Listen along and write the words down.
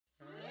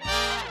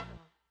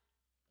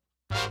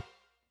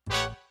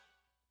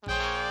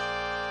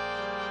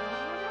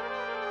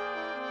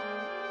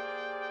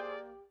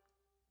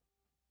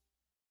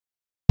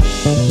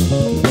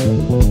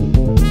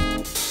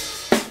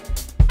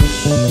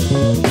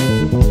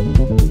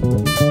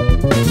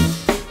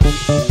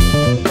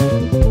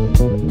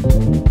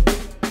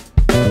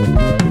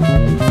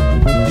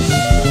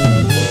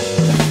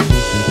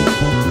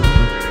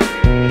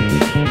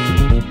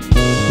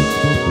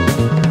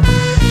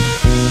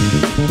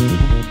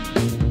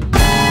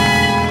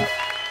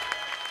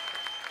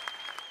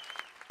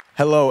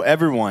Hello,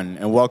 everyone,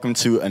 and welcome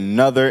to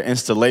another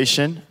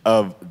installation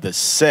of The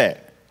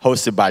Set,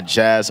 hosted by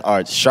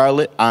JazzArts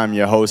Charlotte. I'm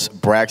your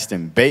host,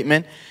 Braxton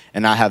Bateman,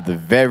 and I have the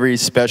very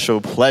special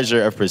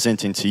pleasure of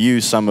presenting to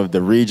you some of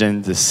the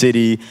region, the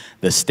city,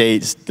 the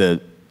states,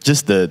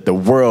 just the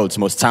world's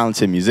most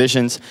talented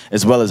musicians,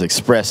 as well as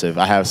expressive.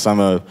 I have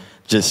some of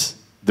just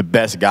the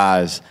best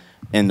guys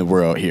in the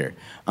world here.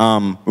 We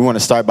want to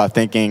start by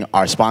thanking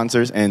our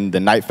sponsors in the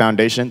Knight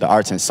Foundation, the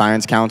Arts and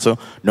Science Council,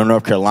 the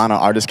North Carolina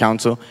Artists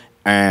Council,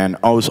 and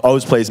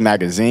Always Plays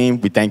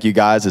Magazine. We thank you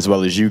guys as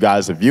well as you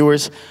guys, the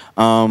viewers.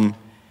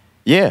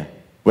 Yeah,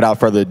 without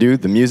further ado,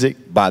 the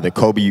music by the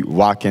Kobie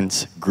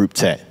Watkins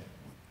Grouptet.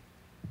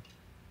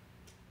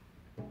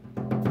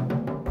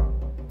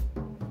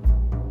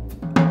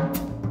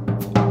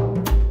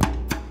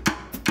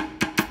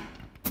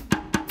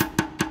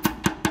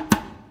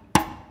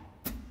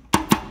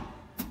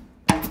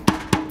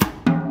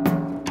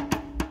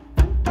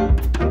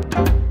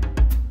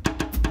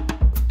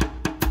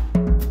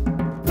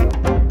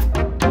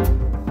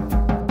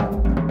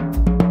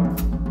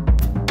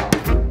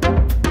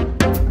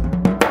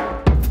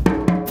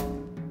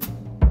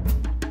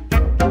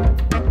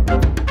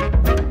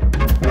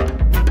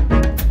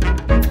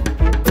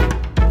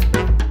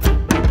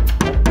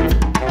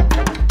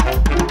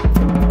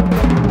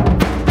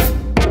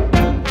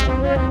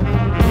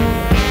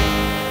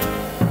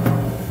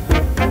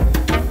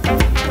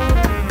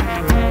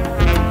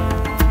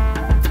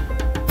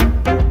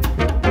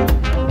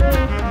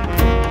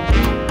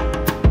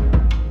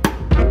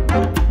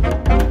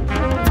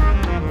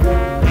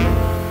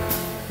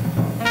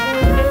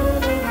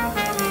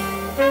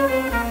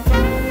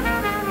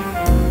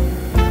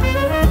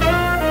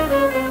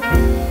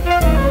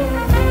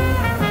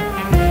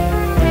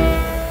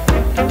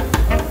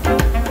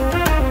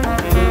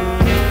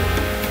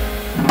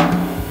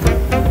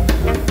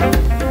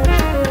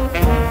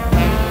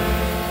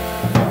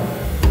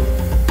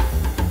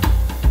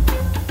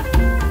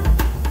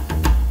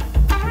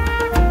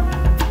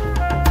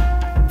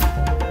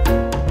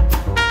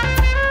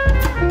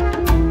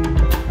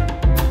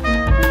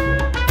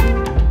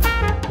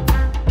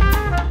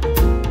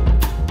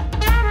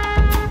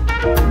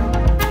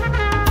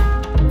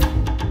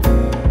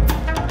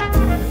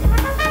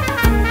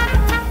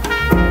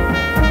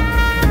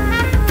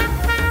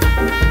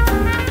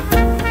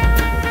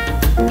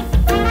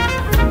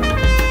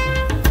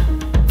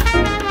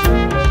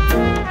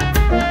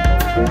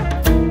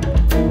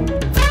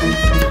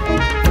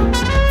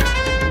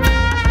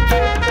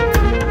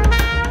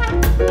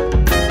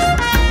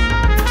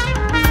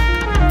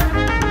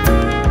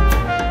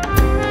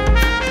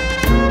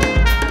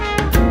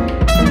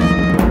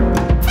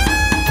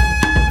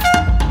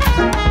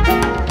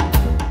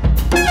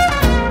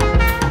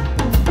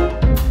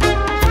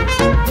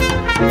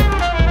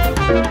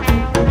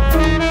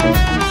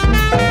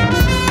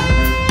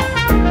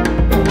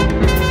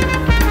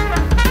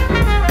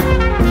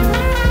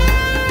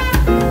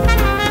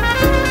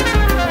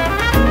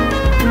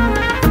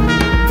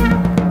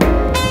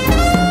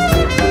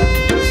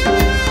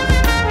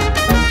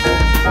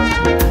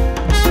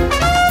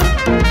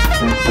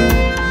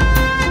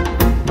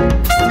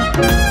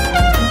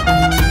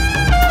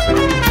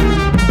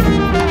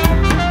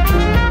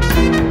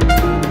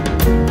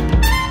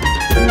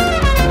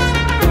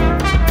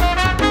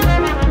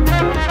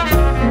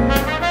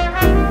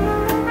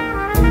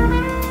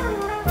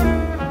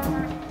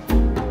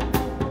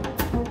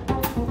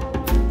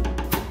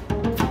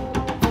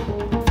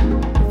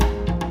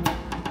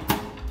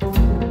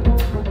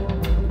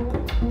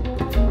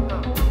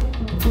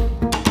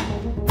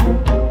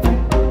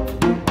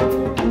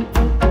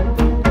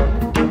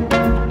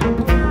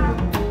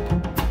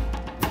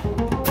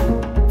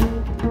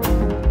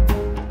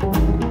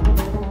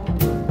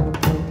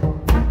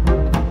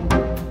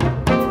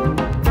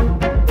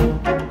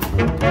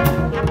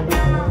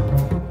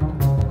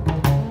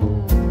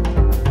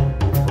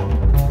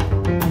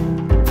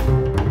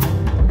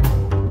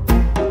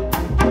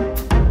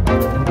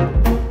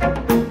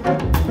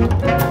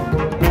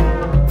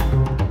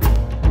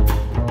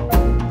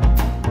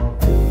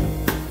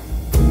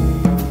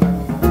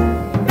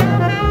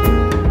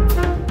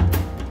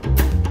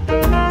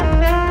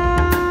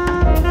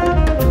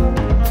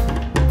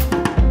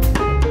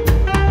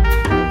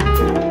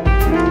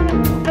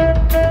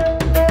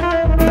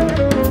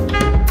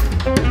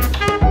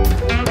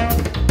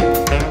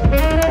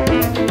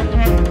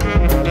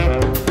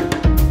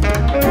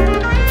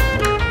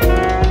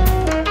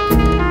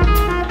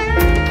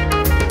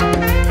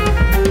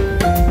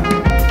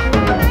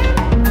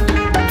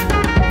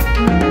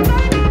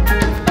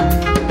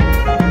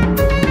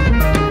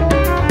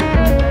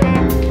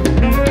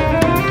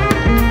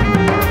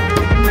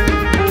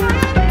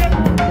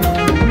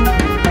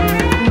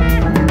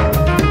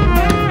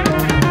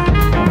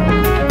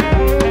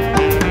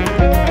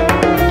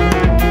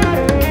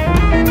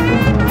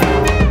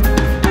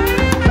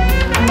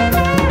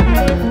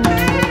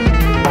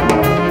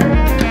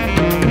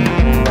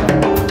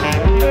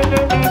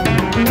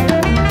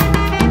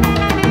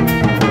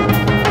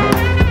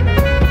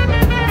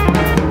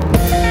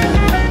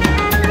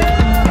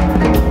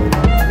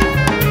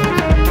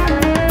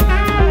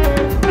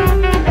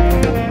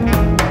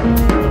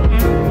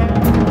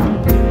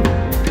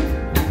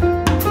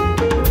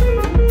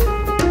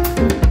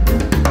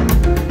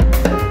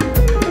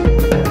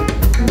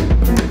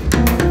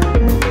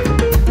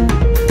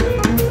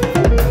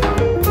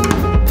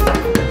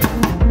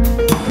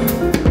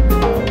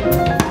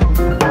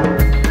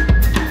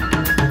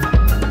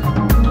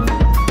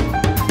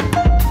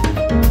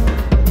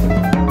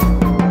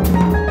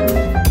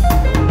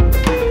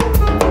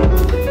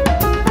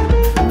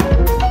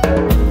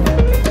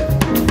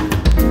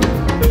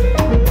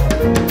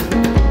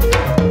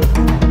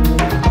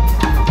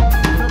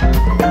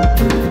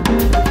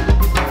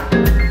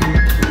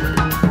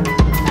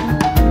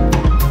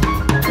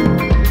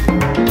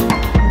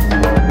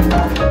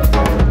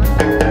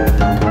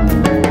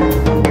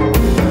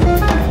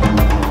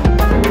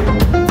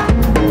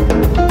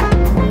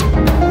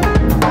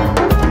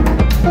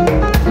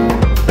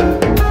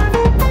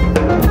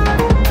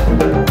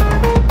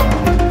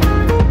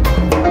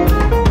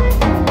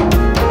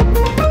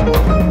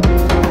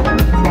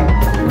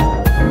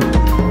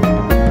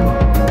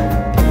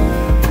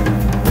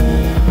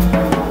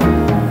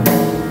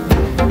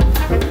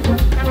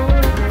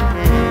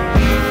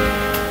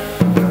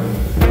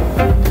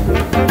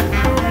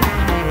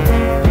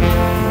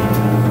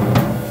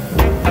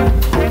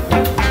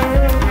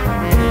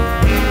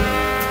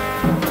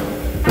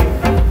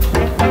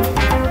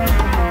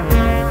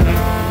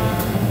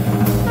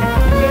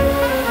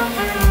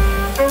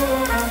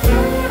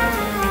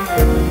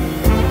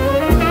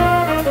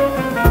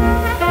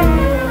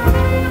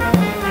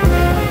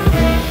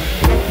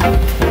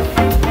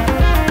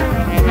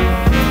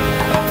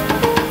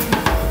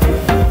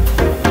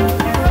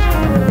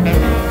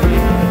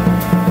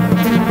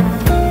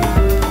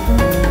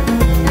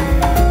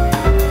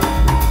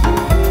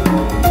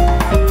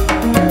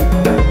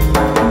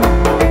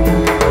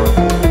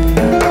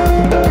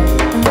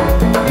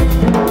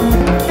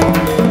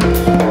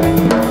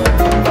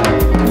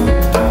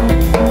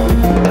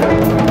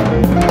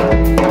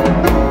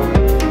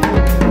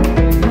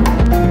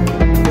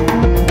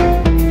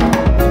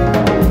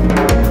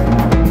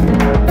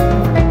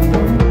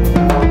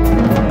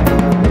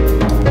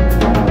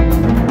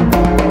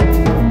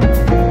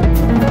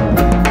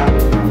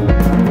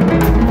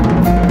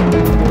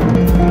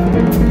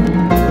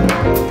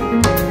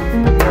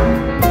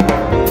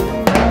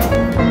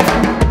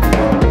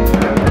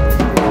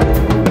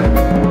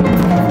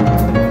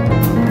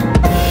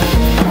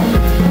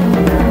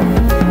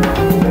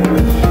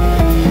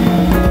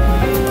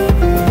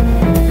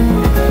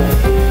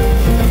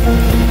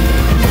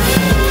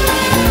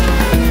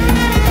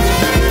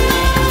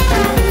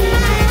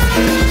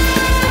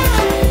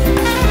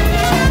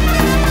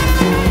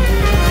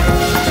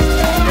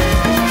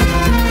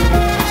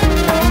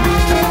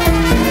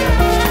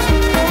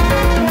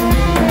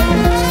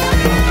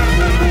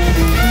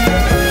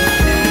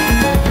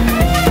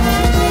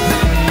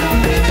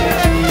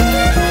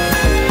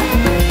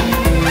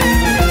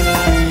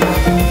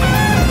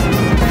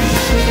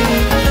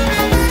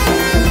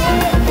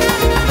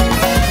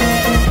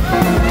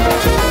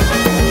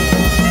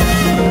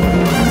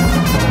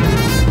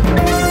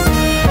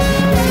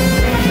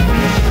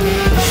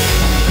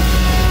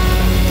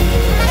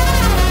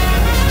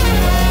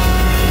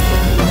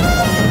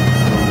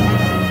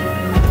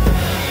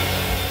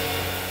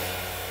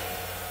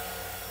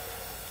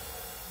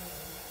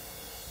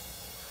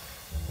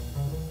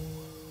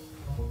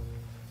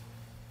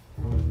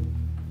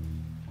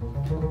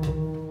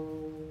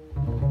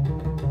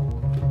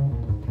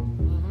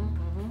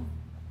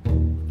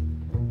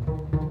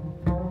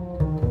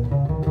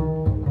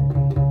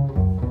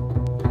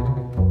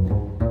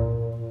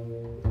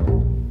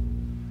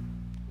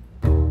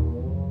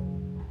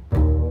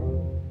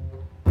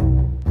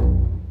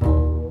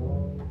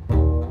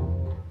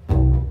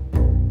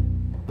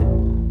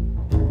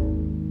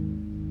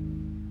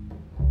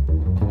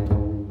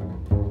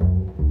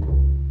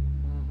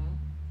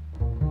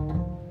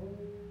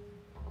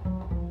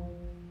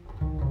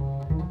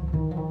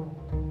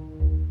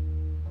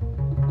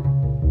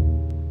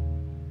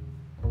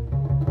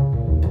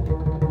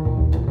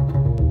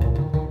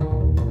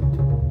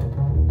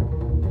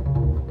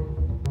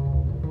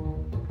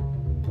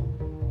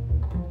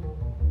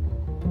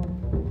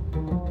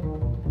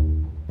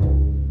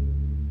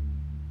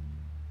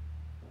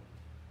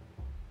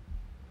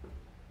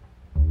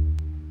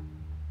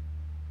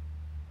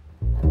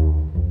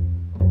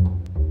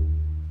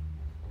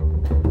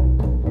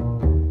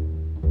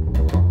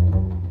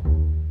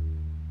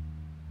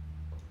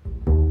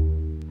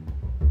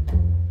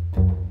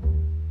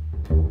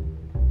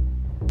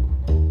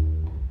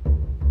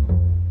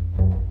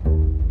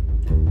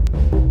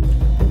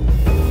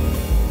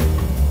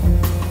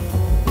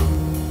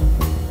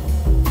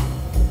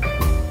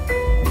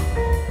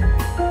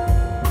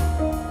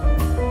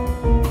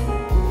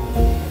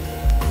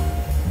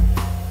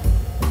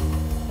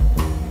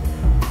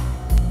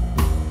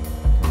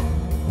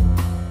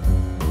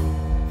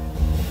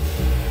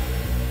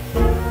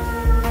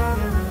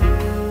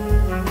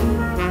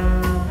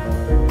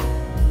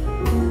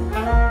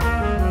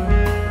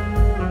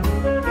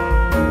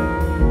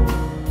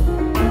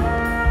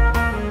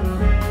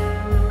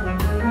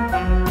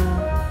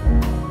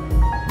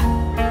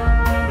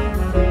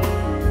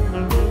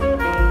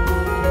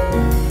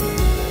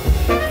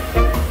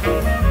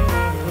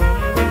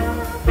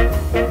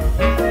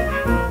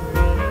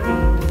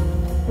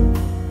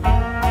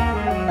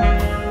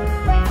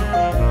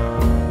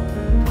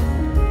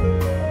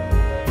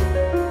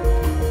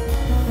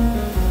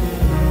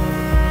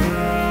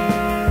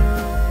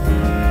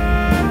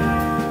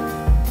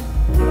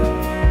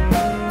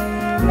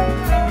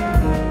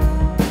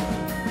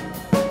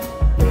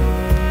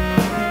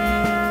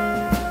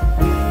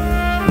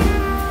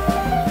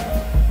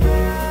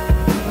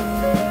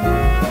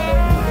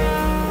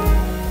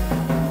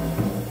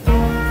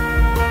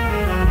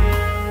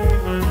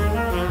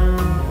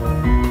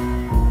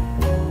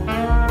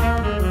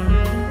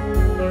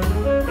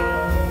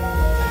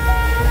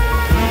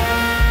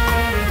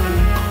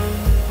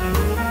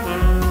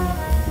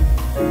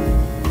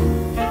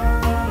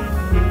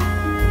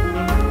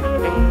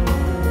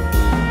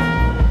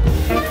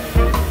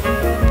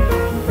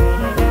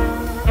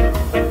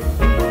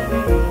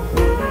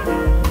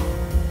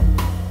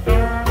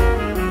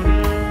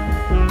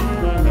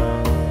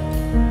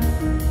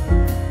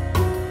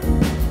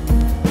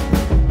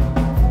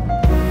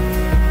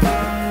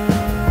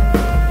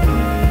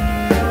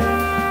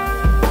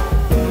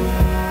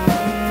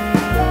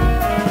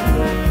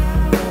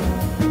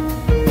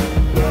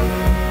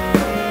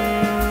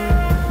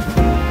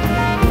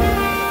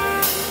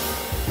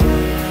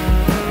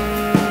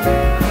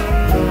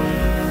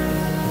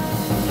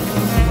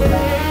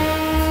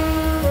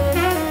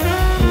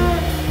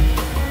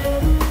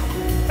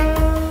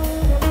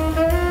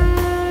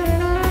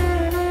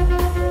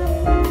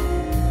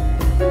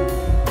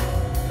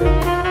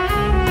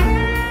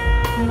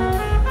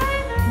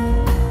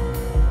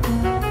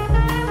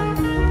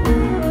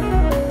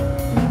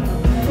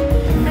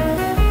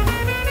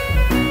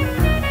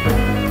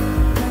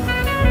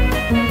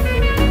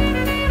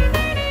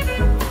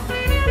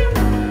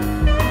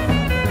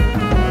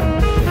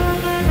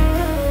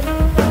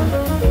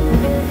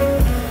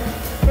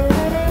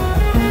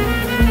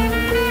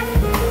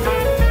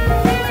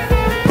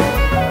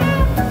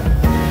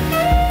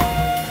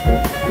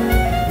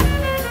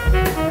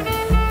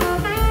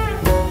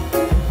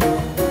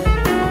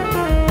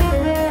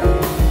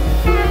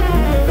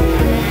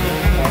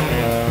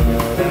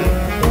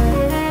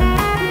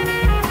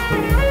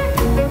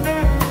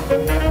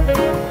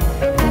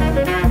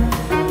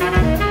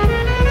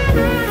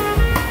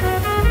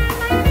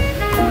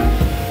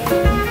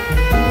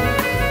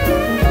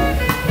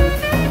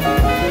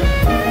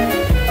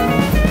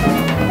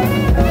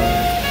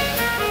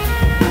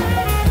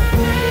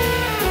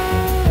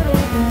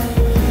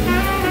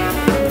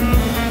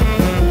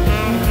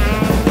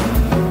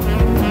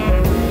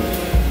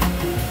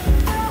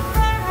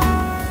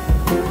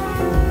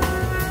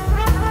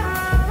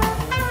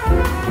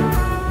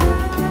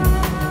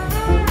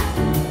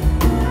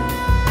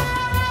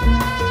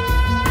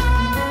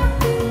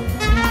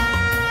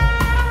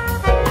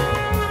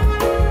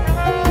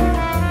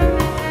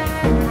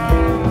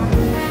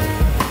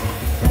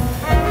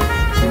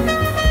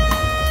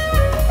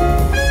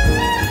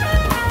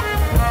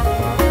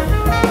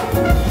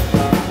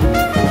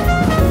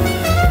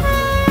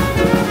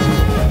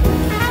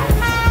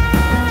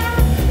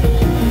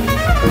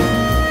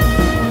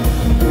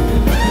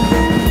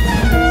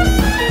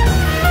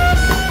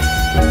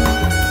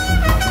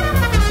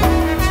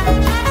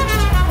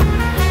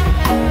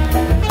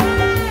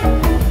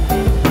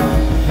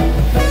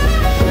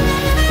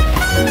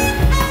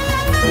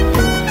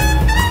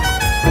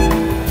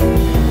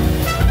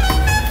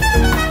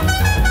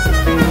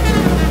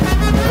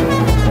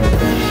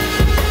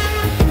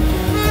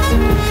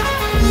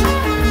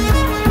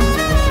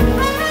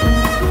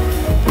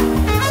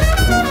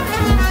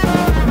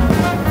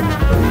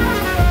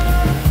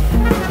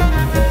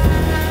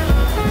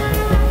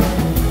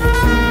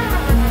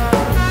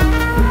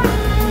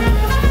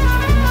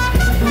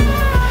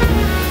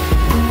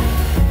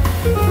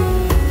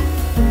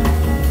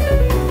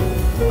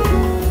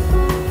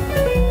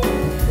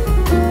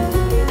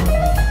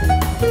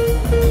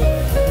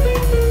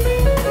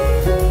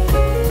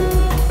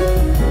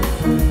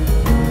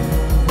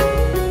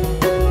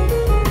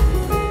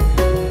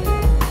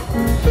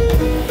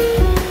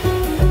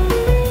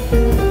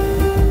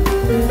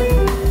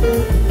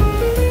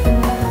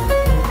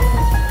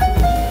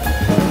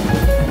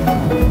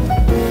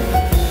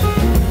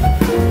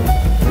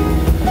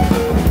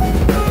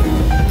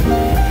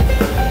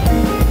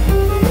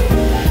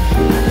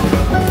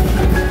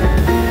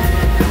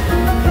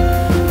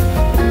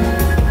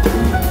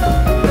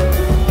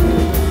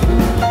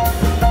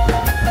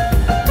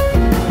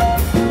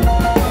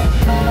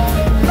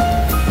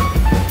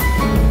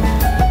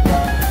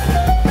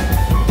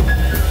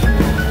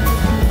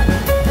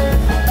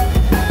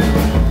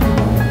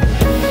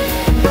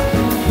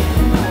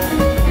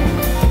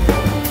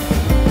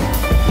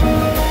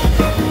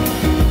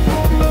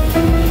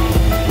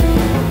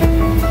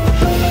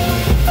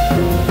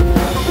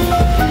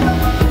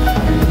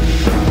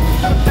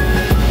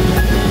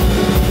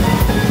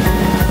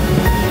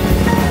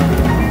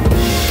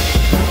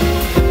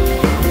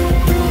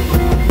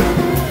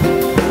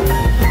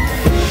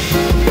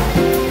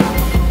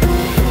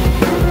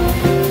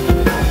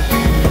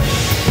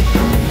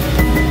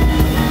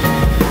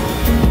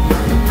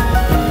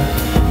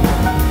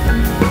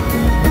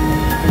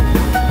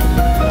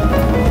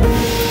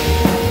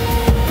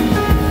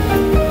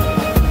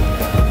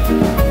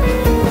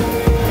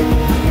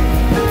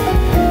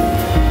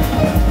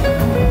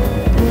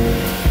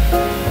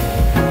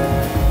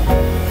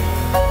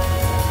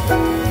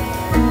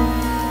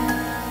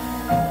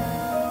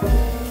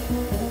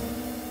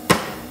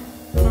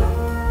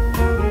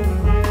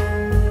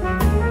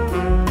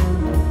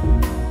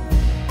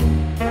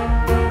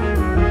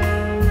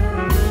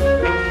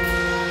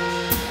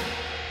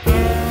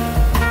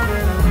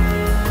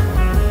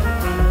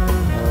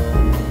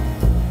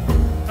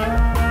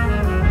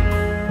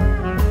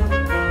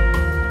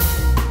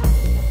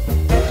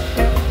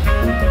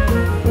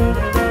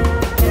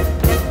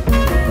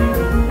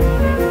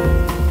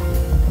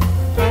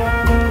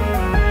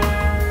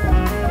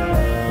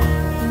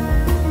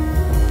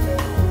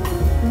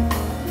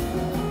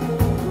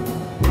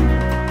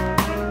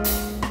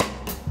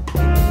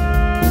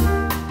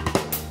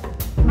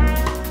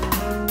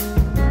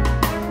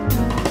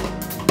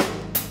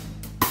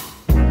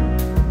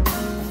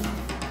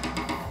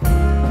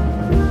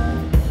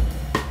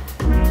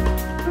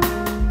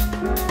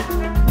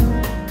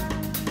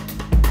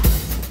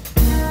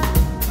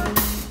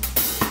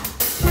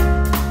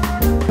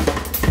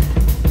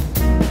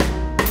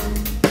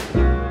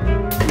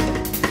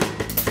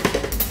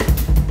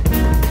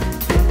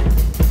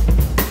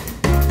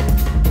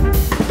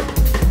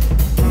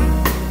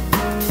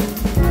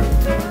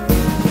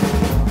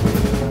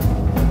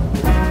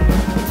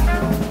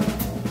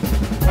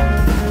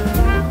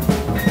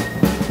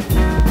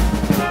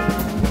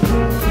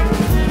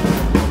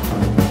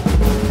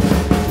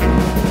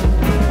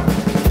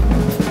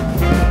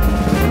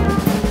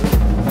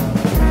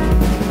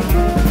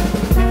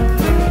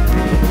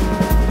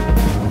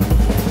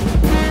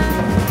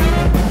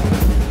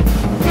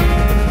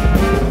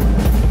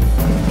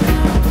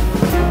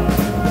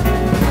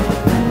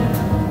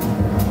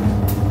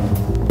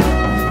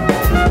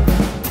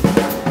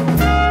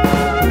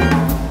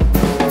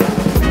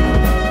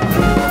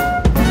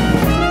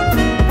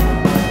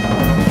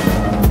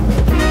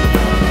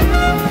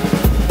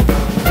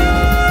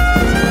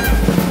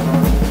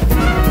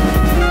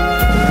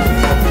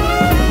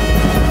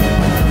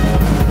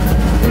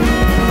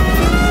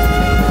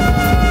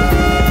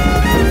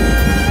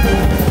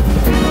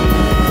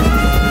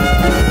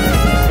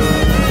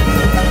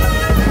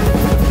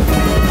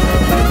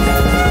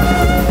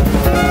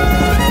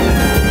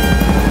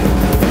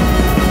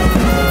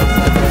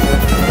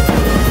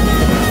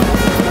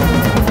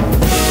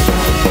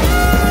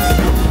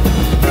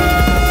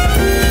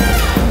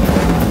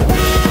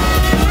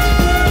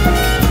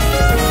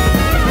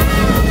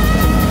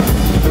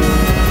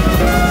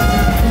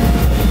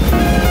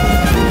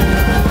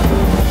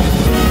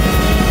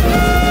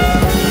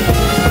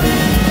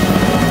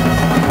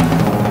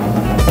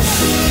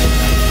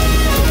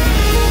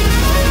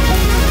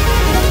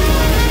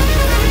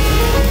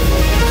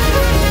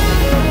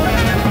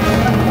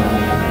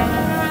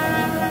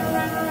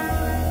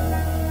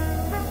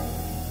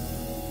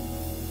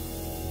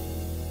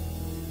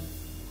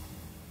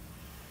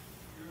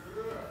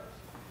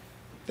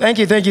 Thank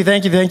you, thank you,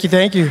 thank you, thank you,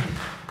 thank you.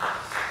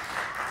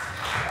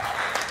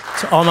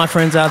 To all my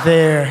friends out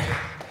there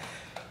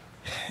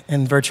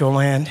in virtual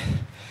land,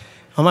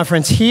 all my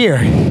friends here,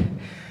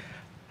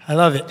 I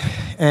love it.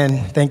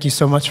 And thank you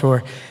so much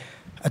for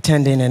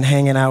attending and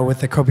hanging out with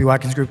the Kobie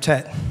Watkins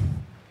Grouptet.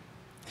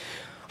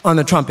 On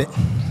the trumpet,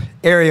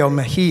 Ariel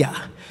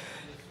Mejia.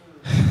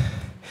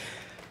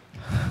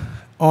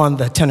 On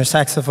the tenor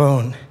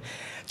saxophone,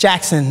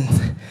 Jackson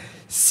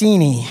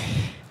Cini.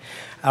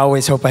 I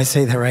always hope I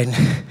say that right.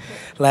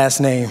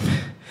 Last name.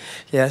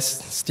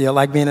 Yes, still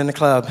like being in the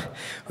club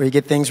where you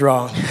get things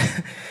wrong.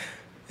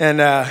 And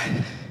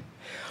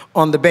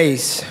on the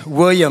bass,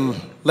 William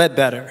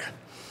Ledbetter.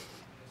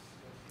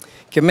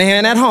 Give me a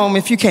hand at home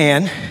if you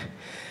can,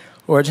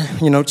 or,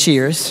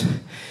 cheers,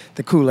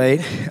 the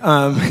Kool-Aid.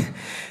 On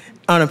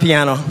a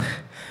piano,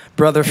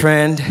 brother,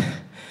 friend,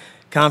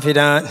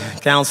 confidant,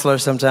 counselor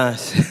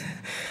sometimes,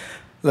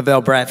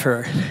 Lovell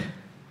Bradford.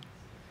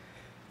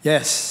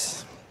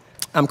 Yes,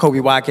 I'm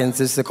Kobie Watkins.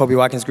 This is the Kobie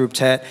Watkins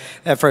Grouptet.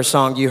 That first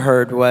song you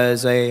heard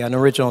was an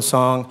original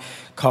song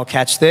called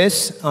Catch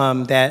This.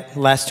 That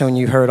last tune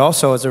you heard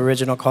also is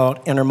original called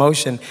Inner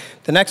Motion.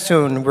 The next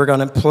tune we're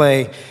going to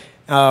play,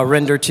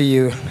 Render to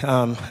You.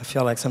 I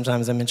feel like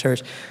sometimes I'm in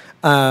church.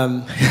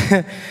 The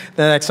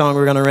next song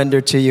we're going to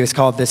render to you is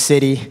called The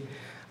City,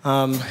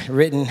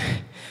 written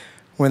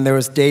when there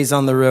was days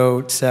on the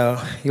road. So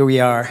here we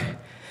are,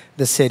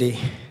 The City.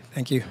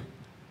 Thank you.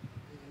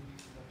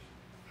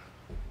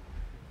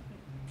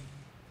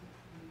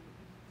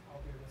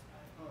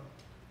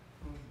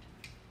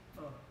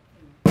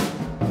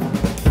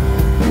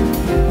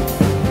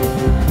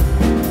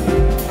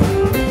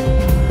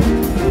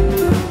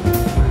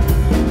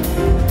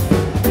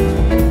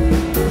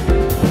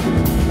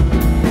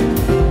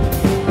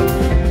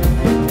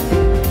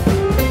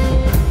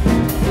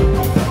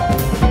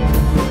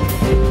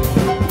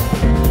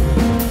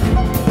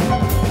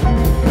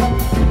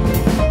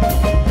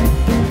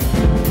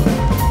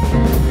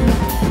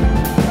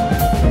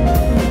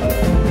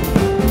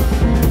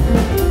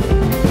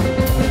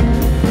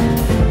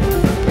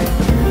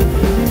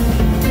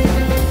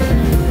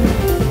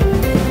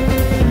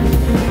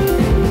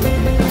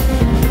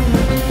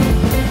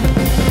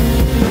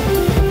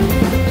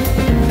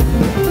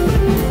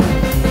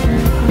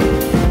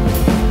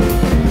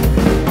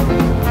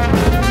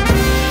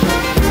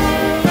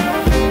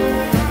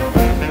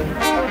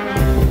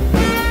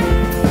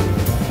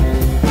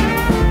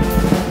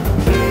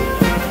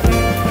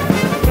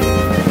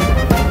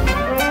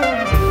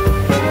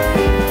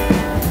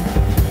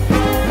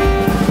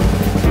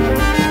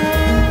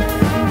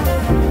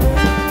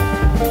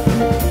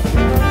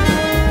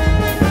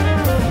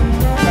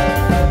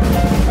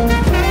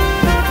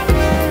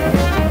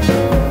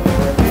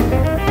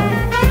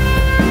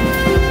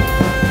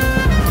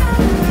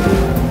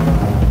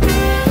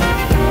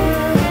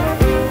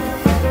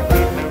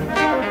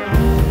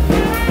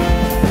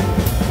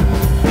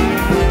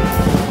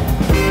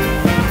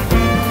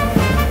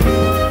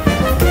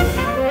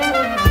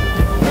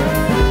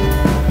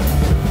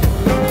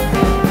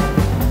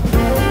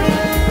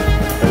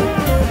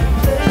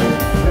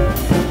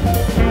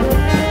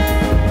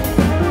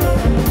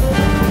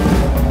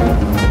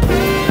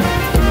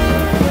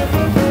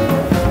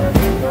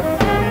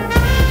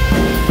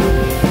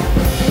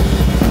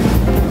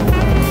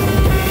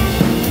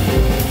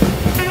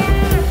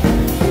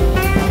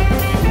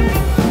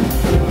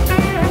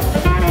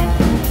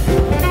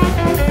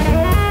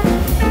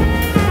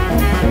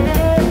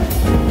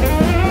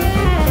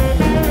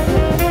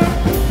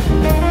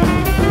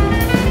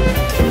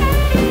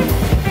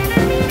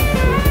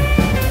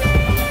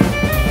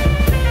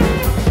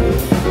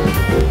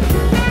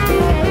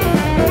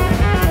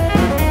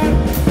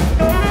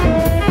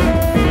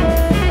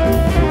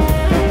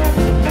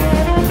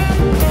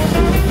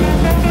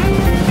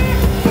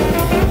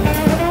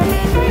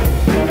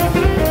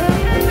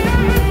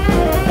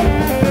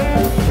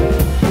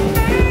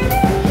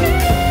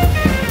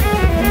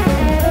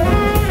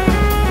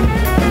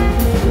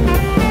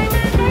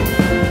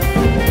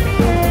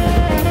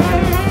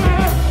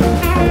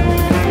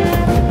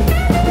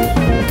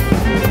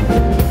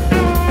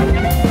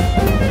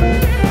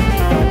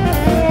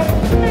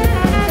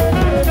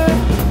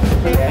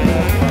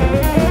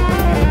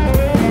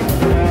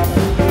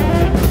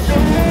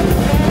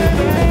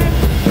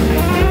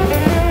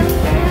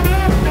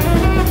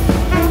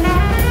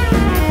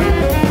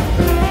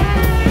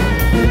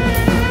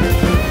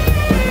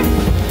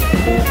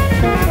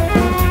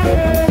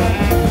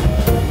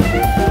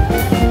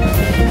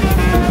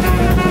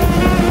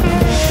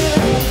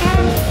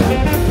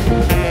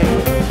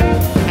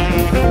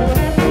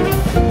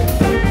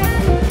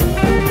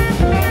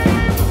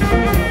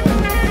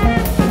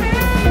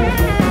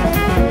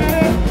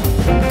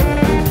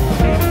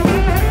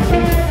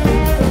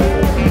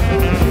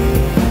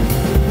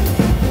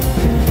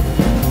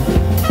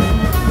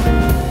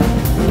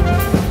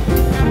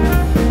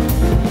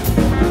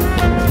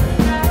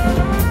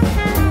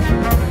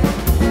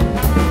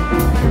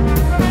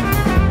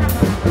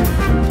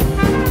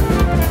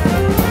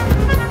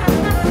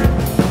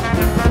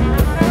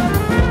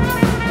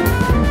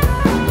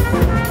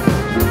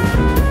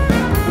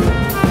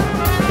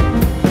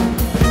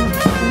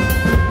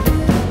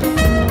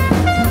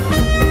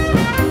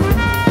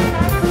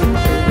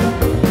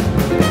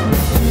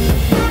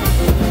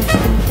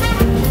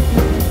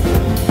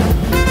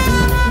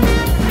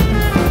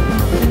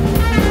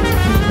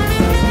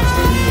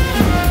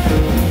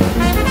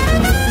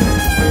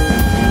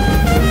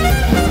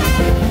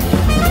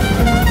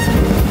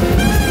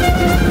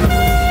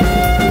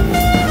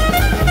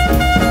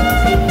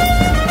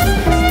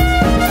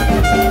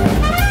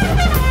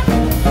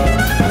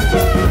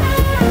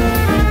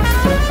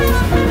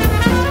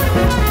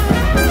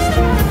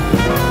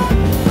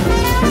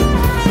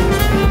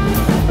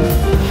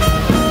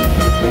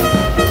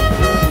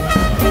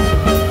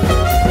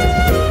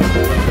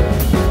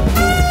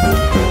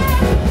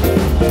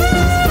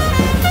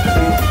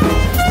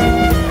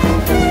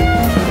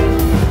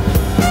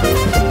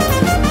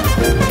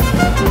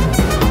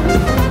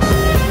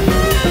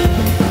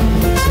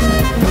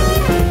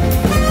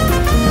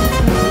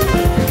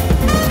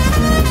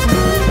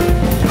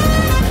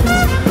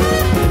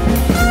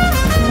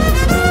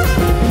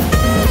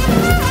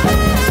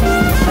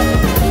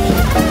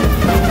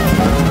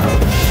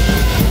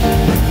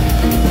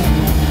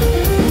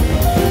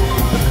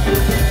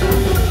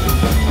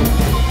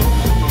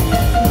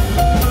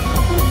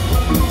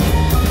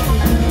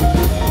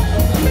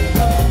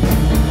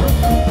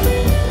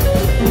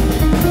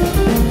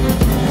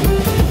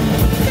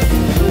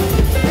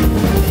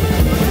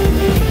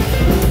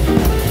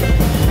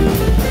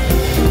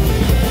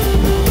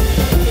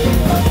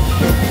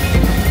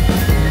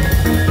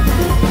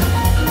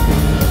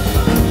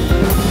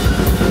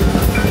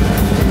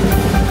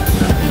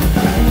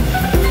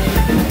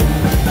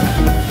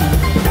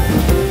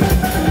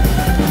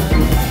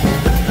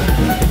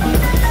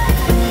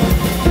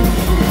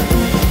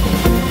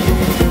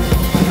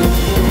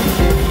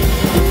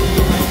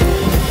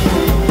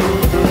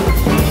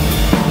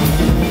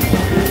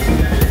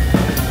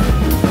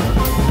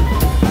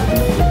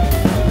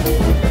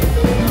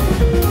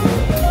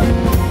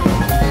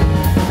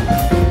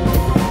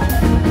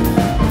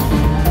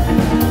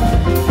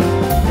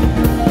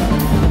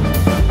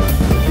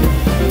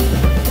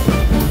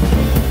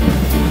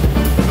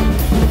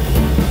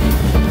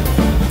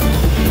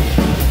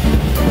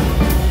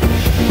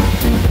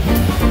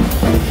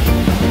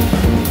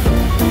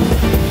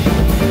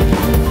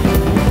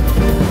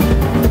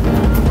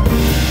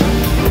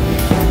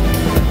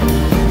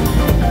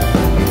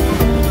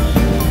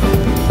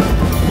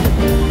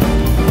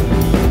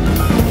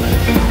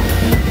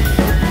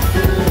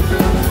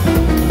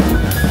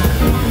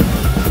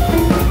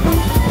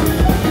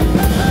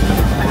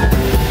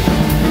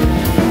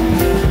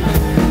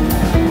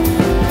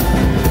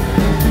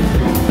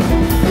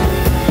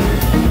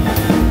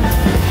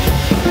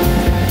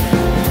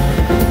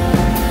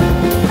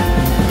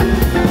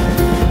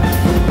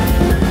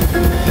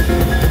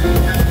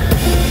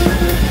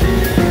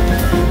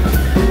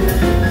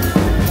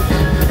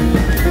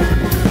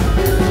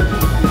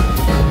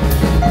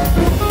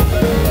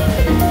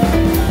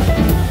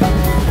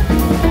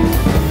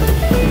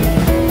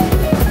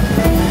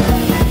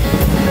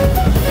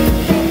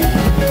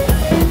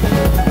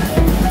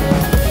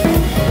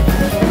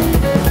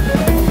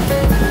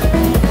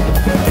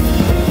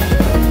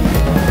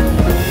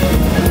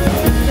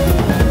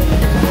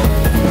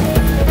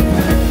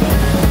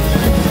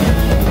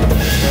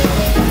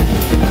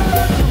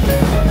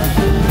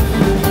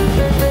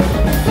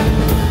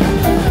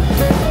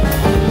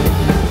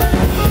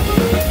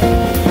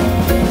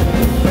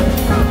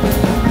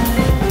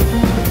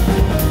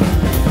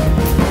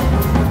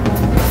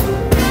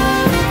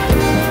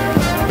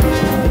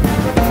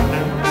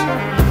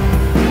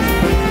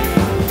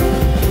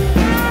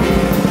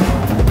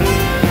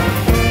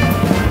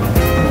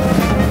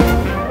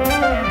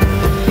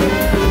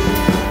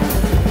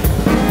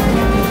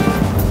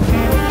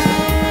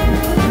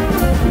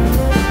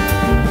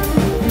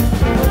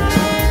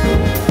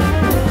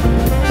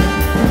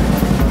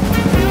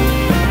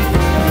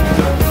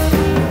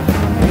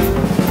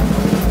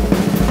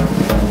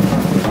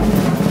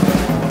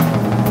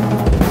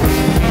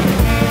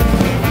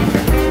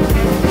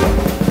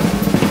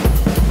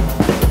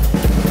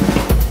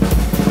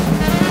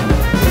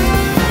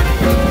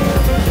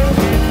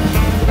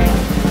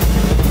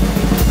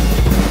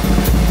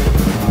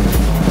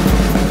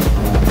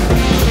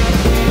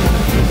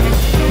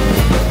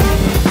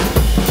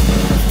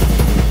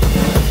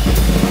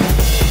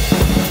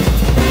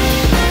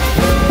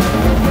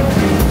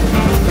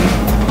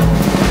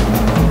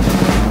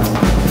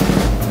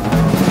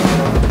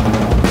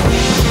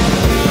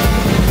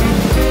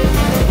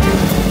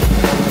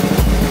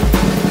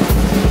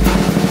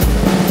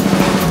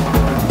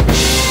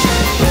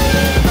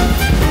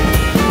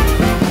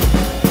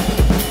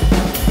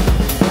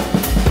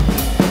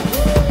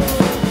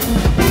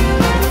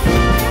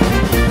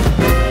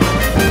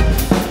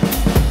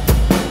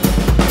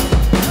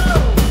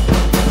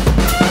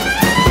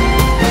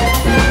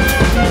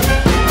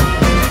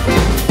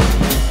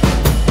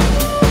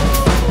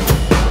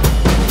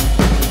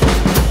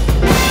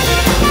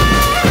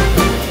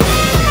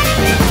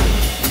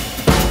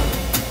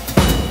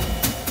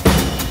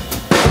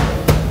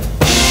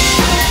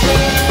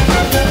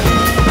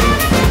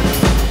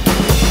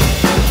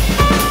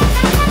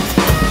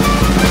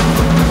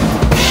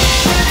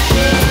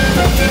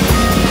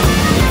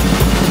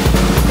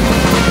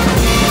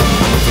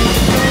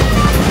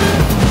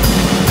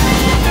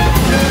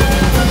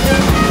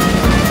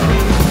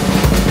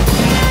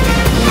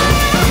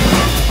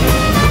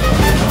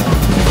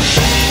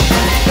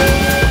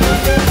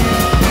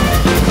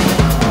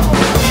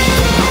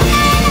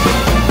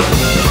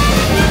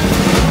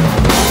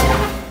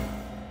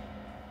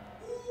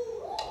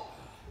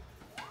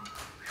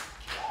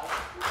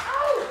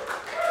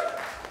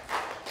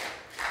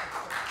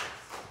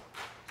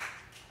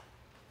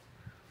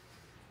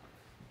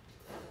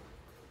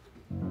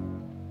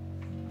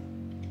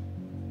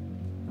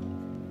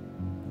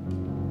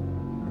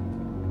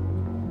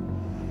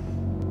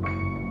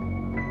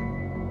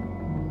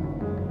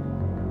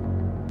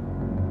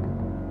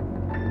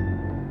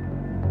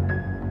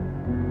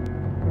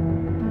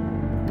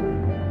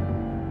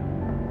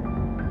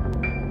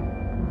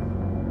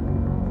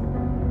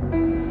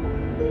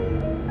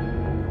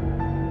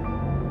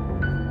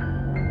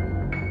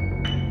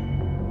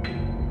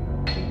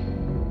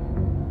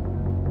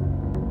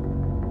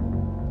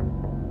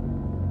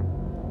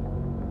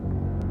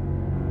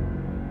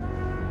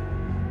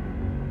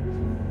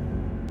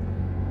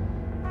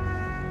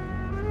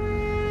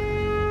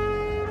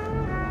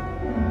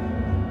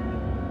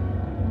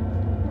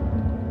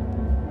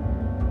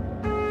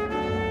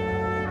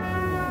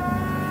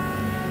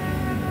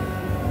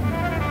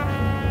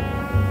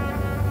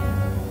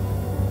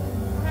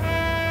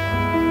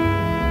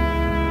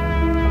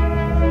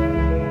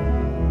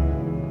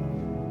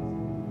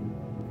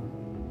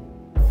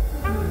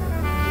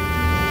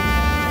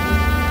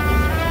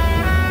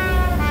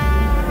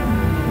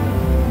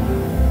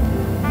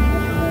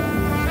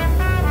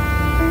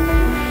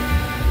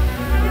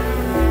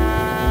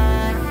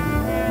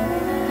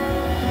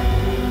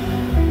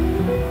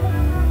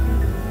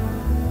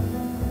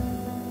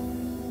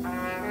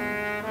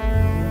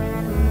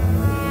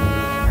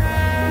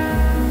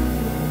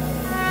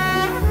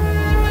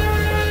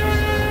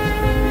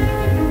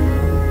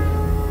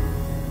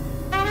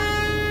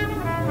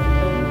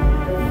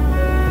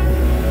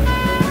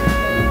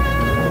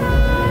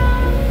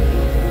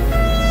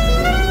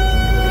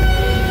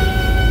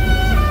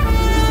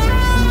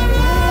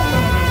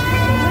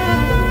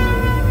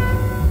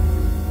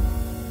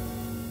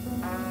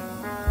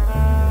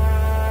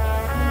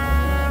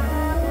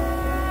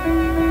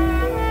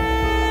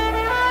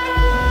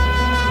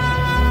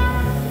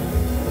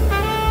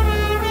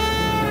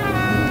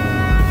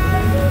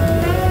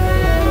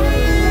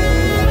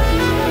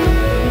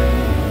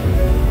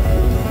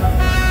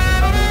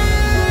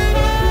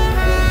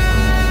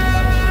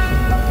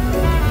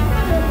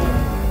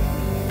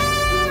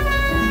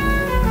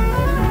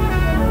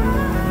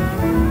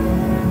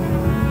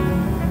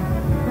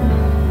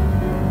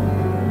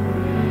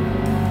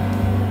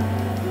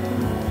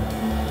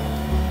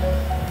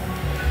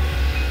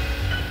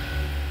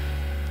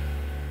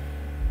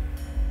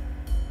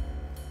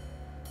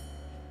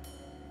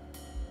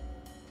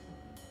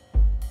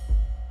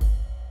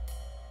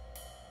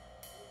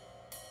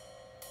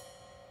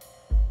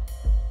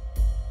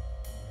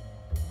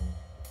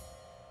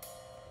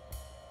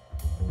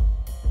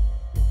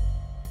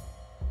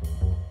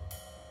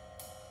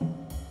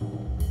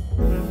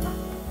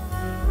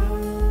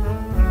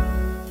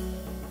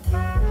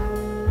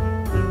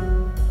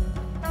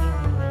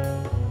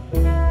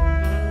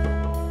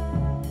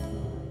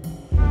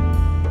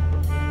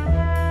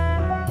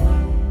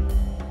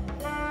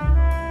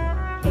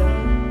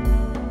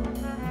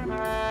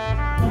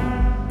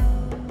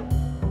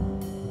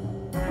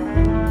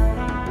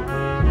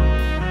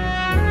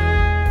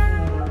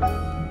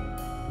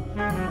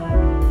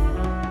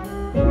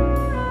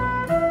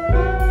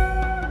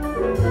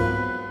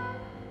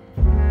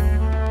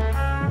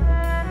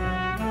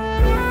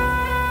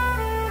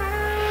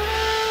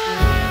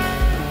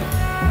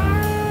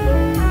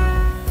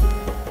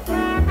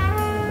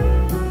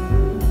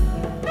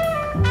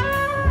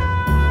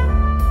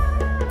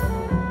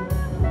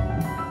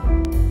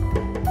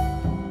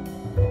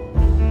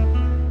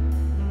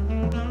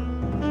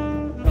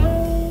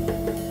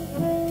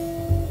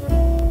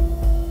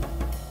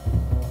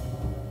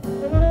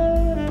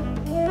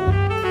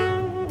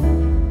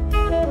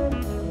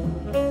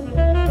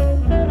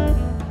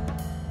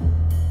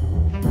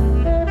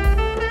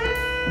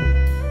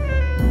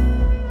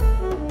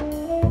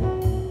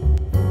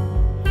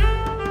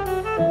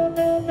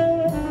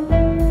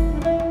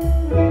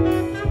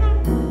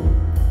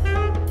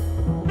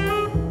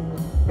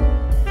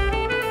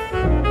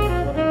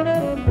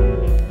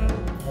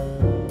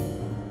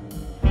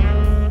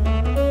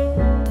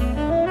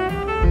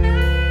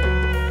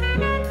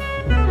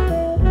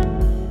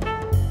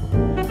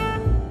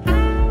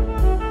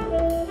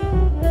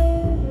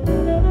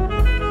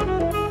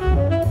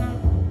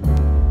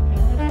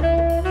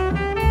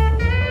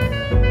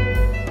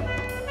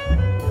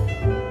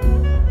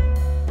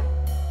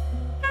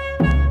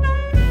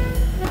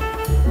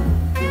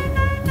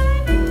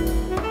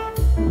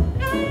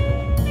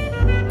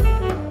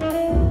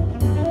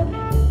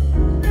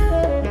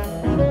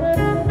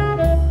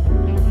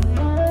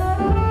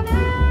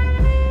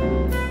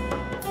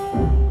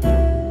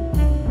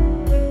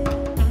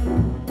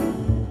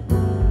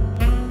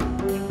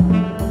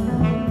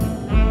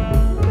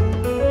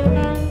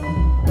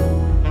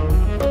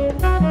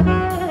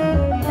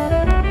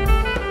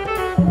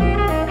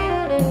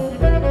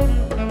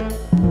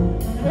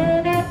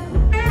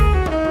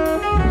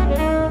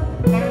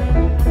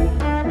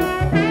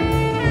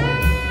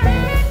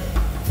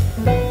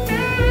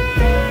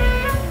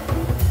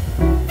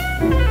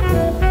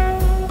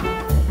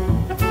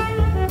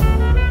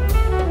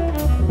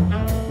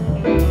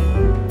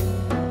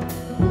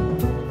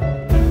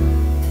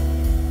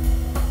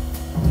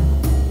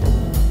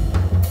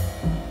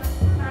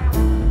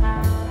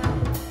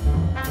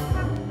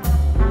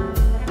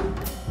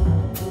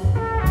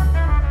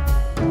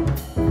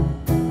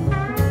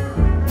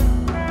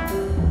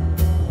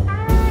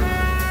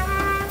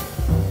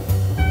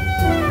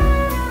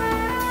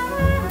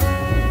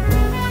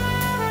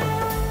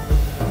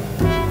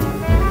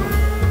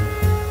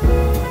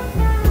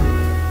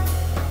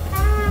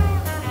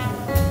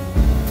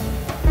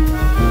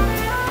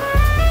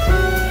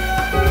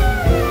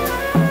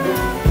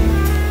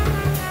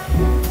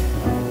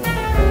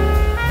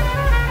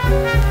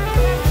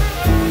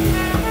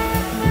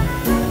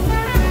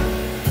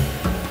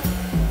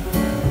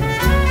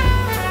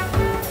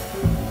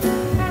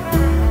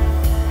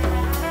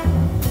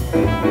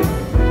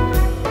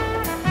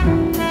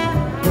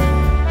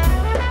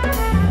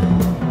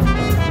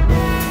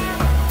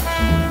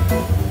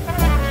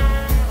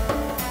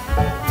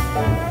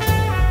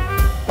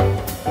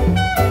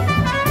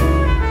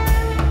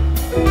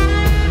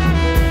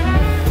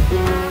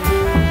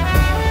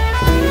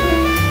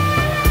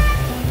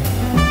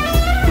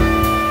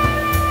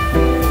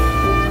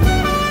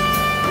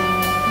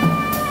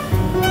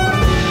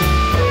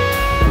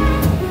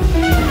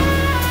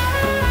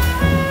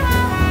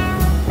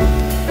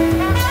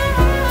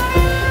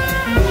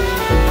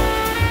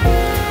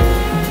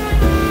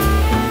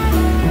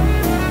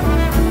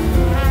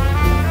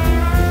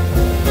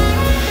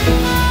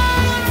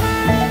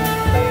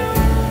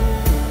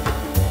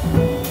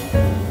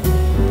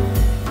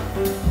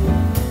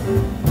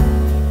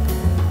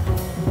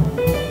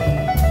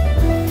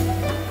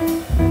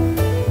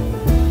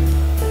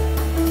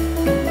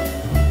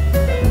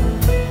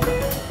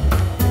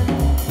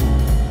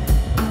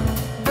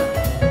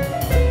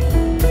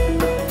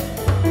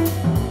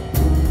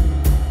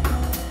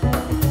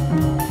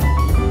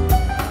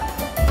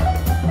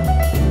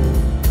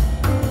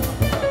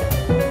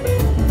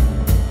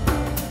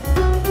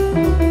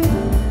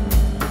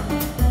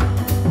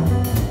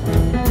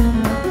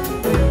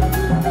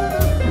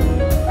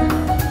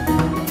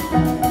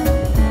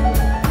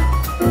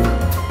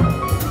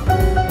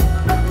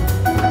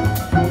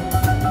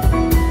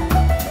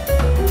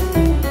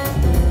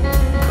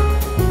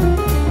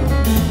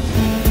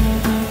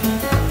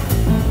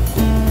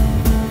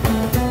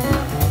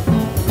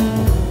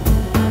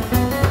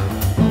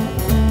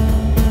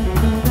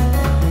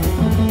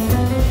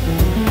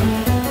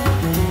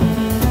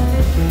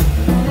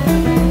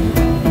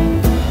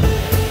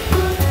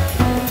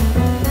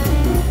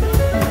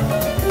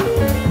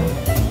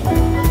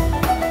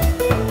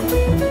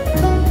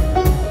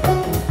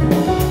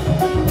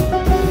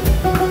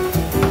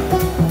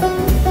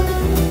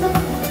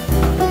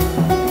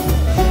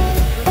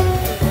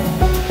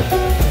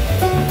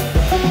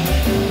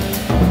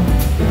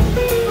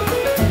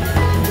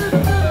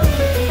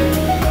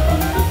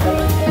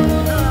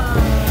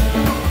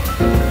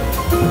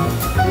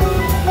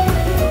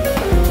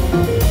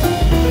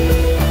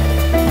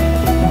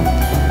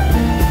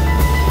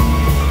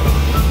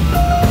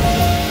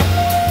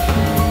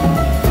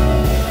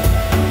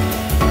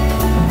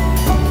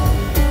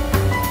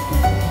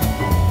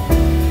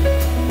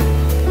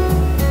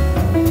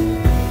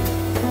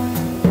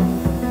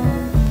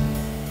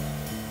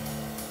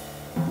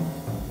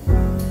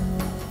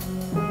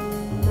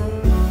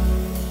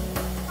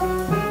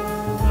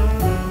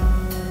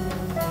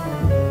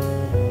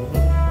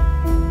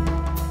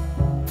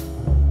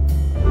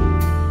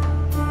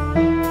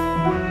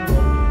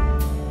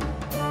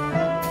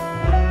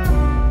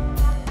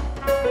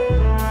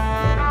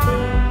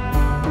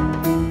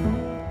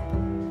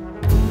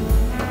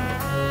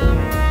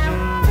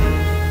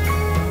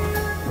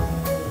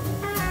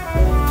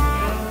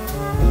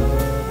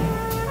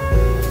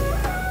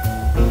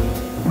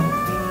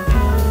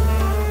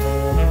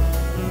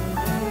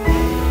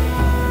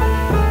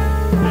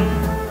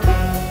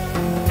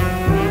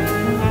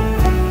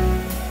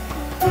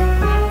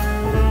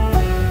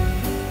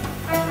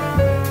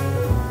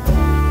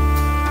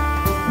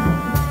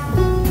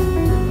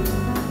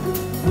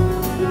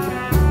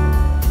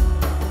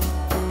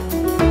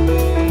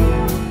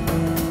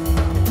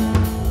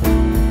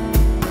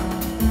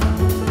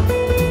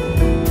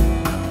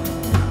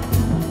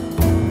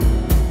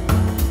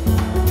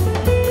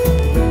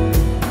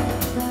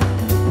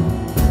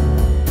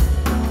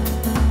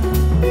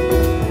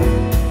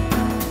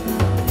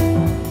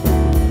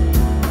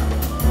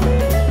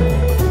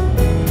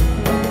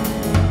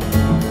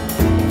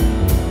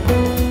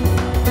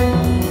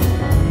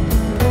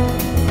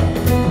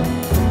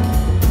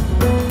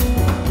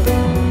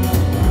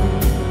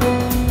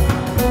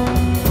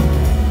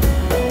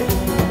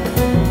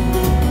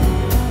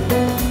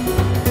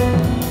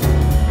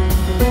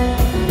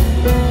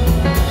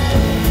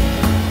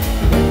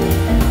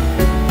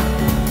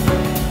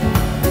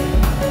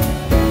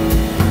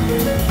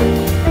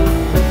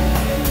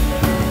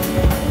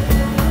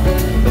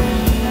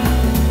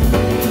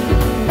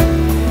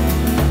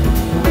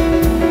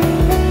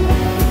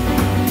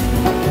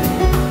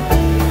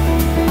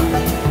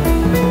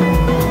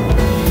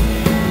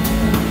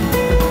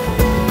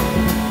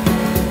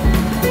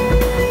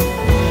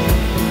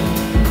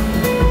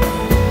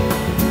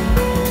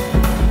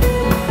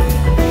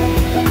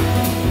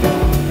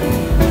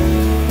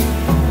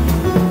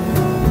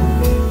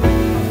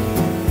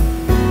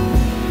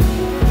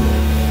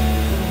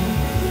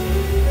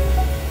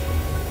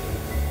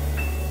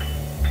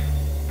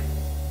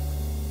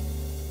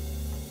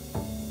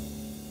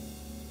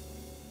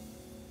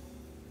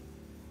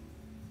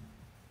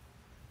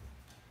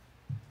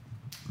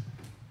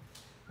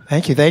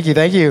 Thank you, thank you,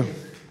 thank you.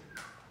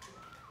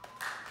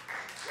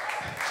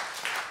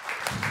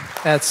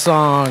 That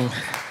song,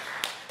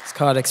 it's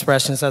called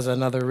Expressions. That's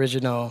another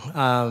original.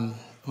 Oh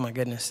my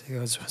goodness, it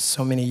was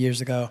so many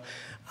years ago.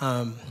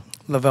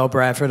 Lovell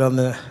Bradford on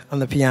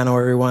the piano,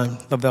 everyone.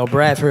 Lovell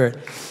Bradford.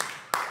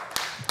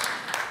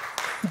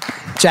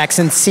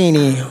 Jackson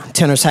Cini,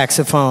 tenor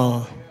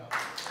saxophone.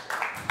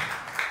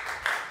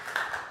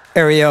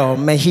 Ariel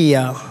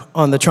Mejia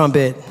on the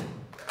trumpet.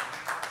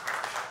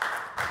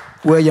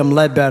 William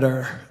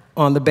Ledbetter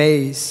on the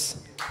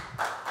bass.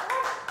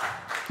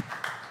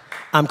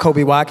 I'm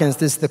Kobie Watkins.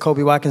 This is the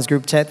Kobie Watkins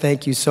Grouptet.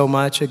 Thank you so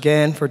much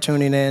again for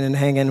tuning in and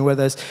hanging with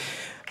us.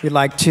 We'd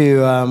like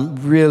to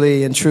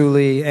really and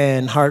truly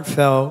and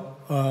heartfelt,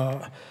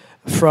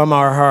 from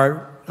our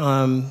heart,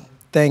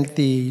 thank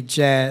the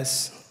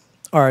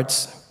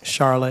JazzArts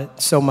Charlotte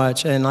so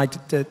much, and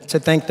like to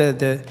thank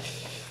the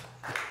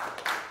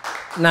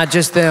not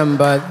just them,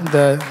 but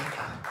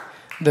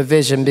the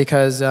vision,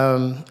 because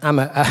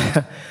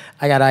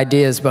I got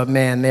ideas, but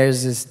man,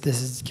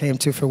 this came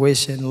to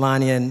fruition,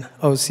 Lonnie and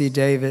O.C.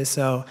 Davis,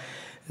 so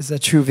it's a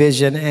true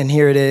vision, and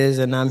here it is,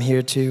 and I'm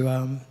here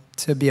to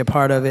be a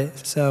part of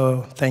it.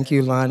 So thank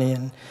you, Lonnie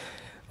and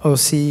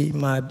O.C.,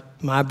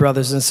 my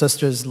brothers and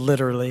sisters,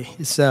 literally.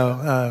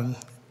 So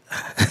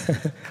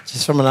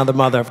just from another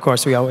mother, of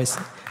course, we always.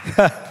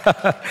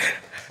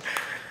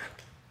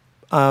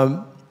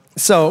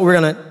 So we're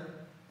gonna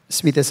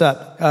speed this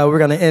up. We're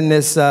gonna end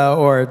this,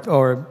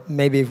 or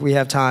maybe if we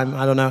have time,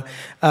 I don't know.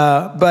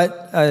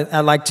 But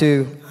I'd like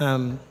to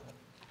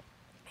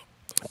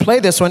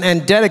play this one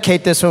and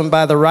dedicate this one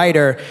by the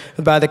writer,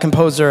 by the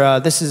composer.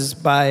 This is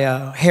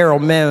by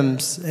Harold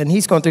Mims, and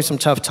he's going through some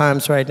tough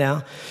times right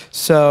now.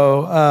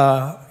 So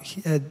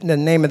the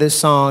name of this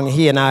song,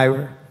 he and I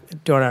were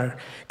doing our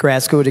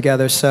grad school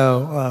together,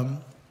 so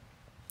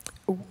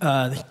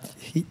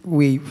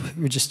we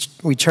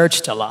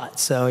churched a lot,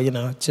 so, you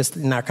know, just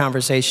in our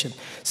conversation.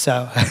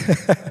 So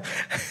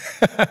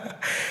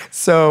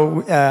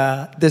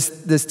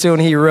this tune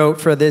he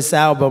wrote for this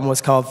album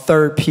was called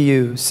Third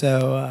Pew.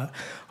 So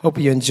hope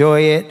you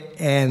enjoy it,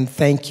 and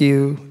thank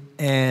you,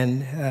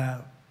 and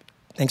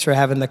thanks for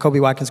having the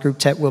Kobie Watkins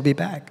Grouptet. We'll be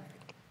back.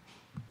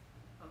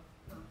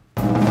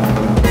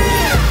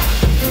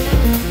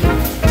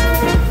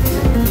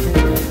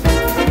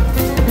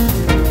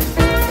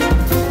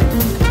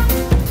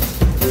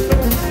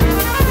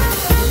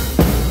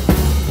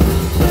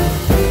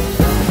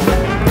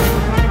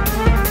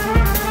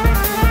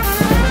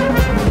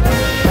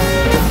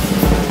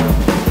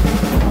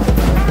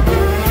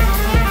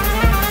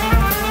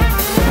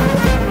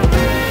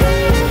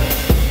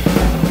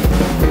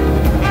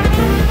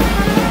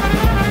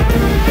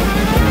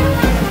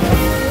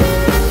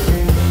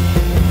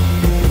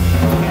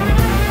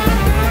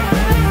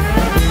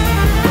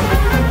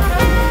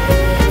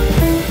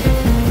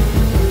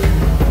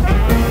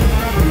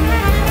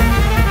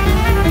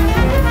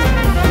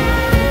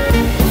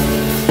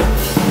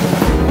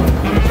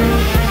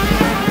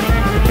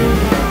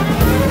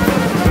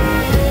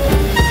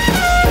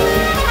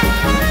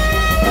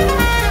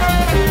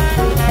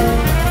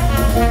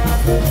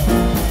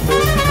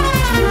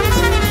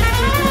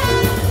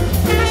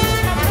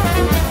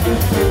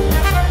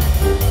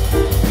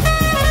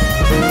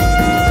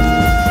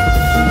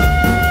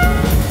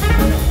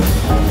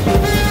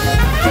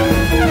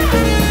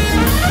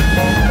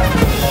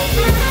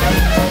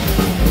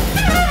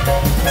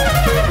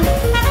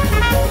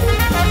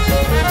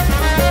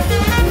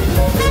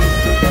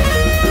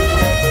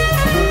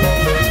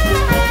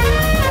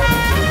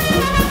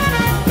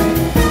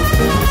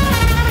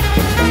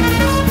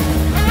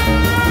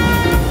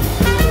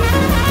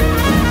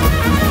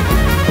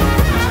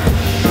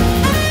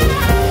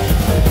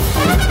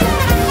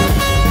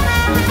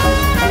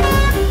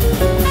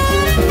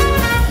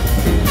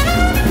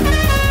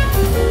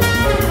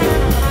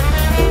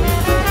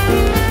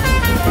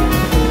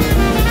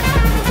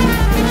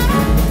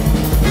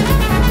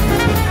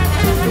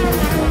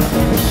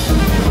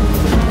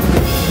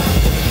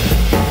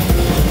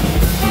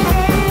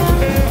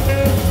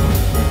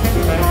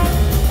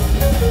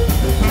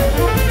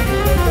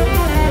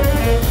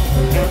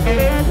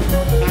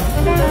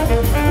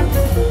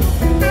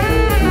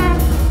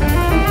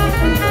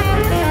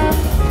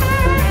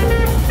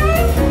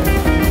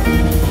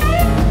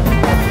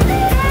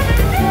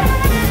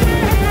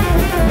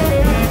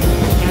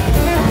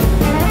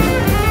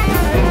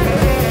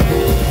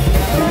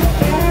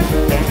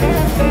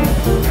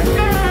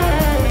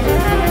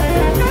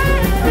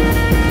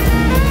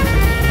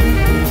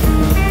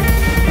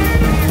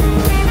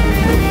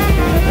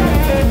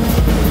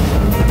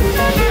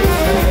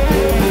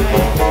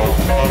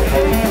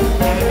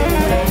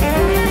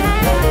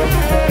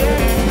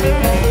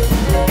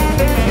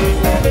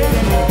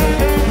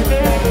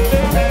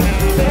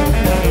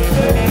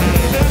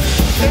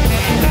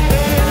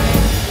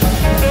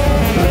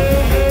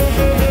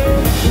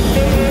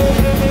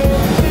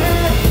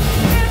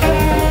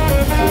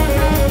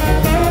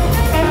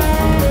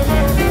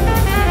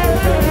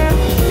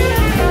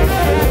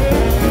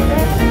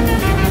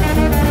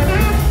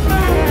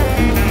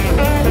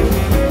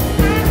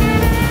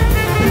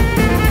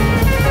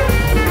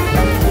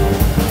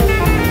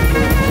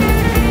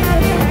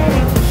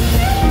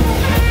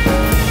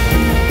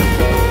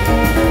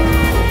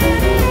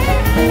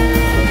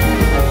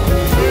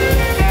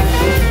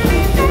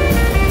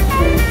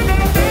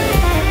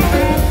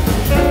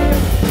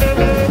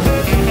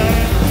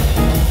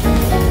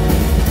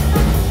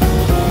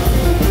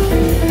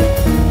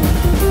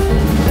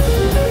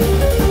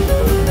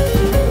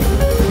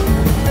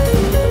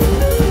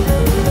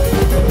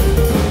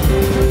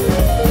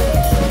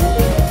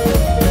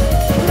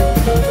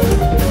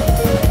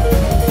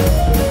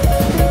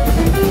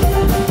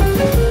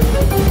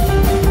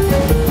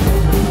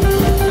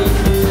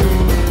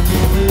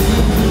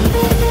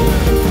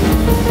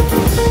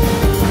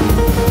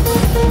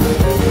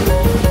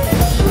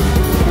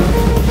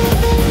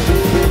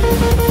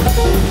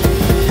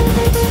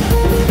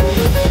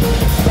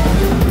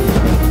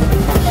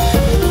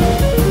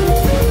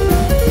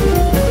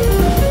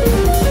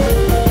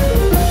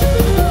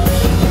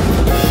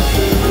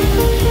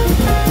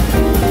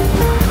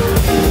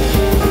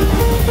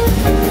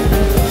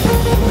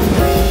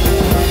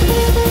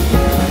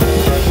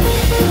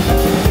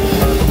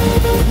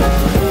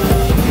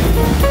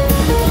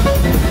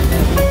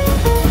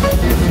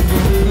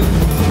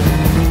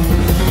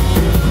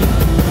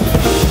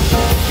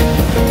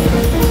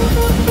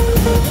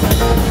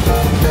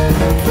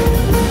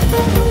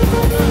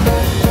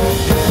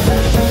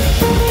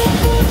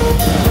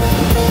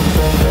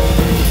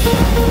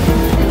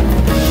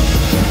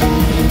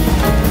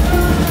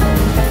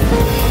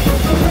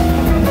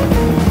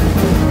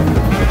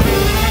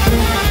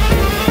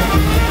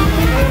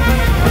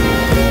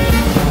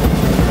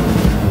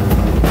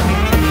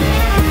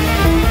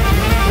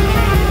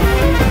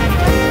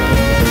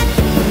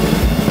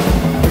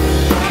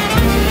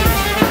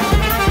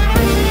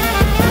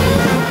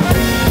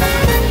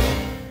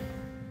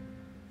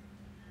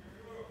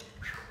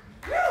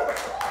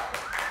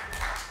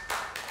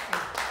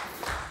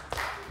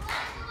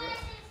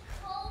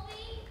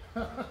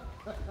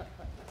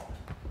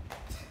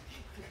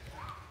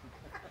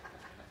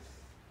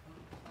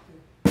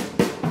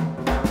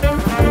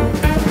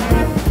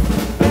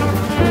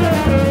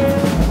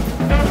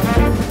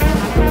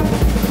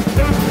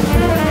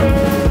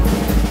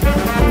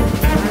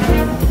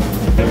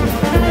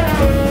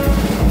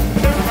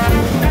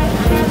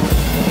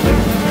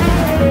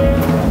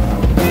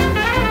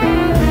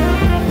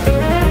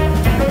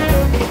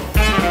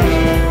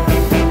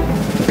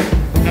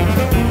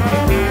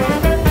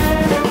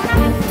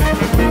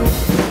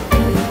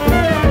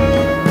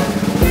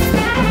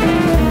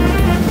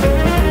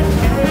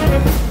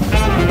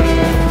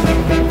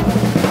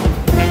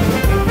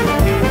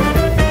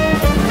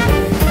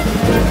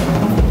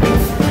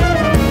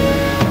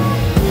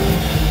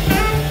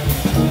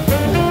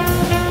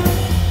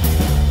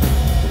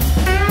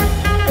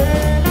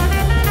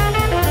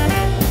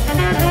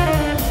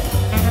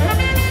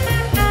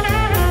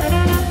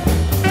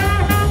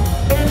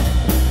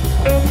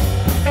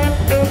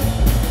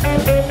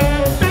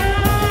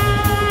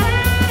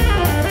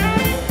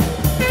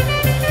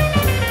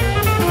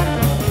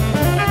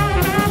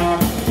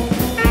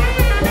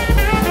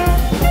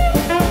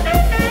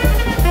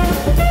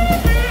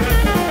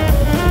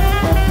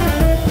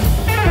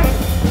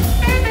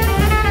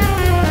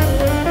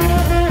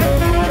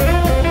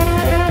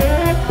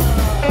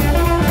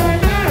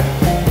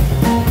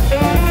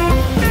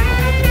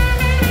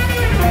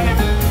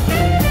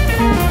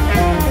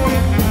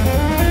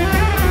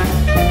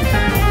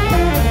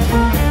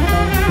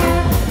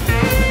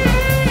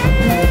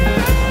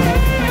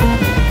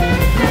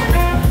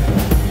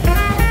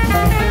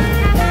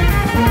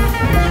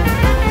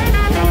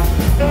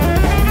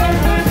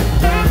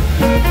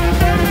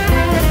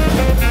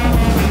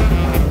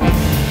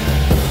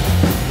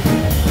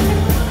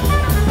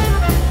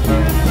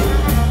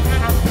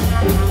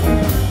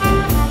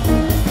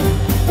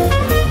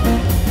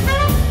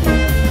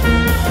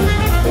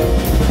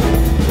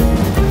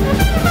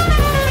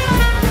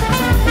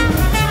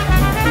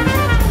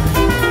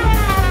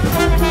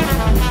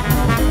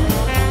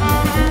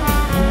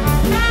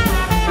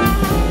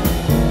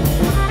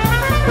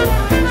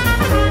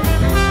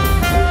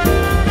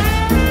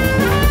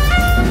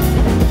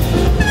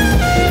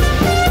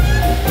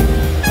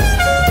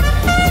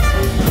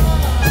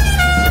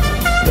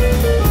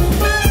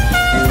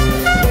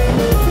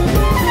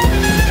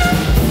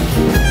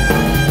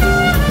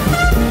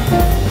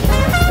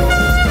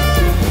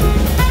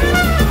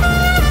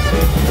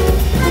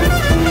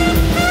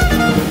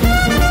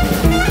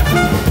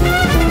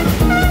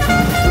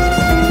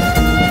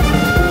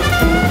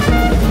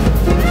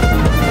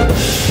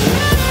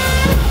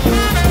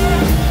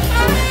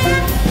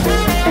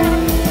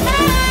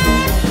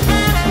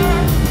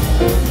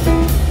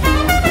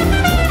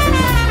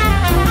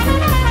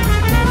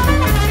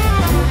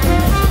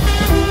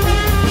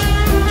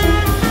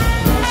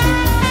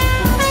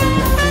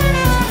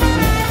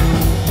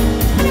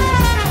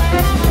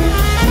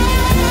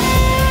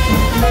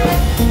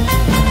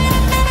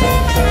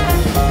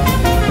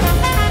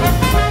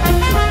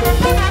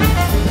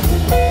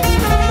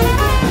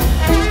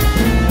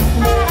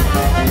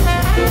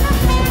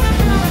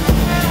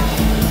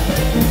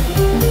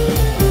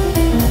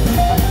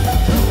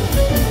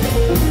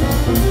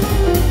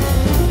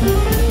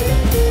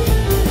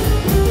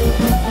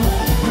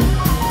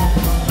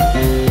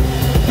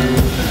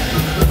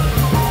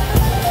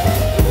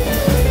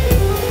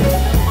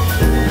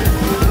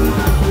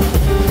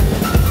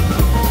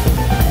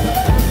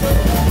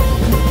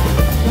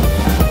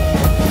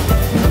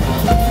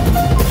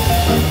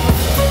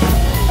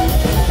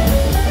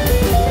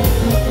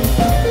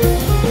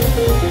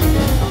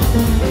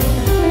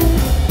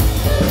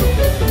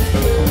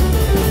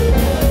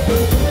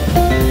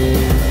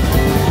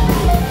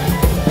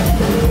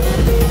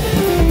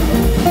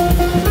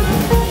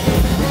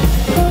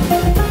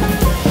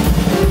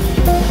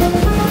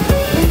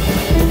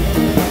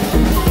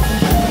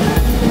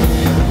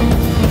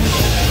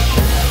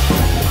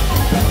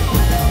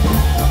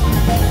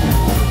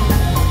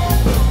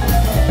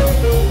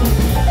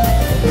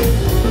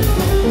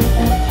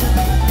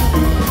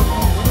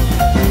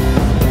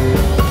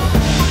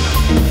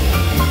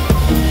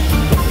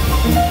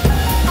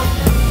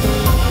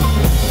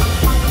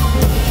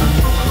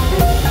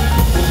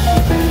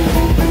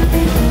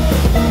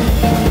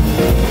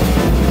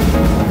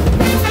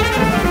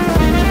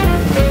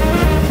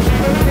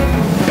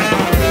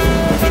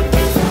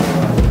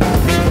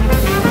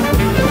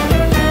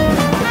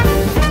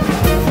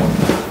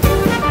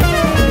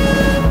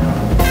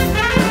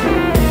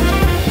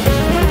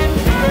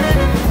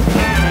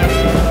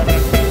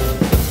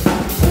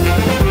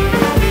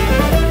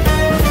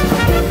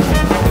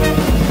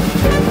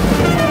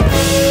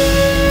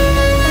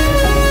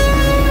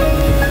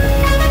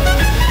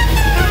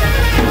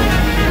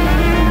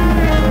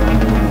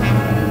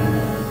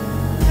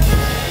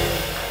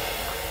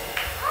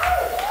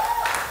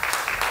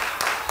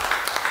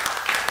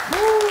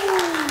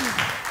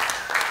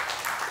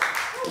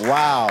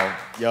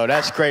 Yo,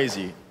 that's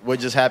crazy. What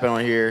just happened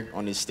on here,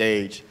 on this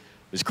stage,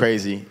 was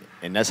crazy.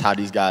 And that's how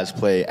these guys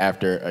play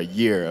after a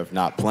year of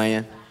not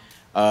playing.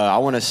 I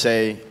want to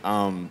say,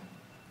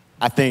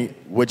 I think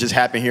what just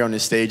happened here on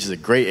this stage is a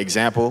great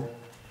example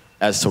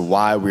as to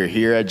why we're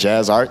here at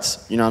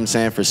JazzArts, you know what I'm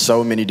saying, for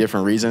so many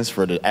different reasons,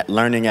 for the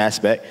learning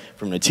aspect,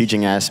 from the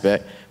teaching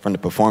aspect, from the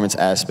performance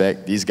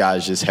aspect. These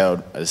guys just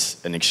held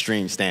an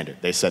extreme standard.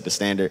 They set the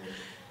standard.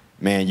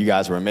 Man, you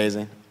guys were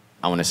amazing.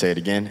 I want to say it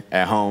again.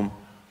 At home,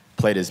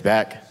 play this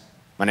back.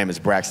 My name is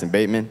Braxton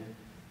Bateman,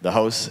 the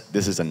host.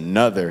 This is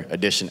another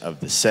edition of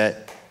The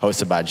Set,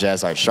 hosted by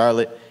JazzArts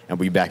Charlotte, and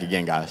we'll be back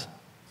again, guys.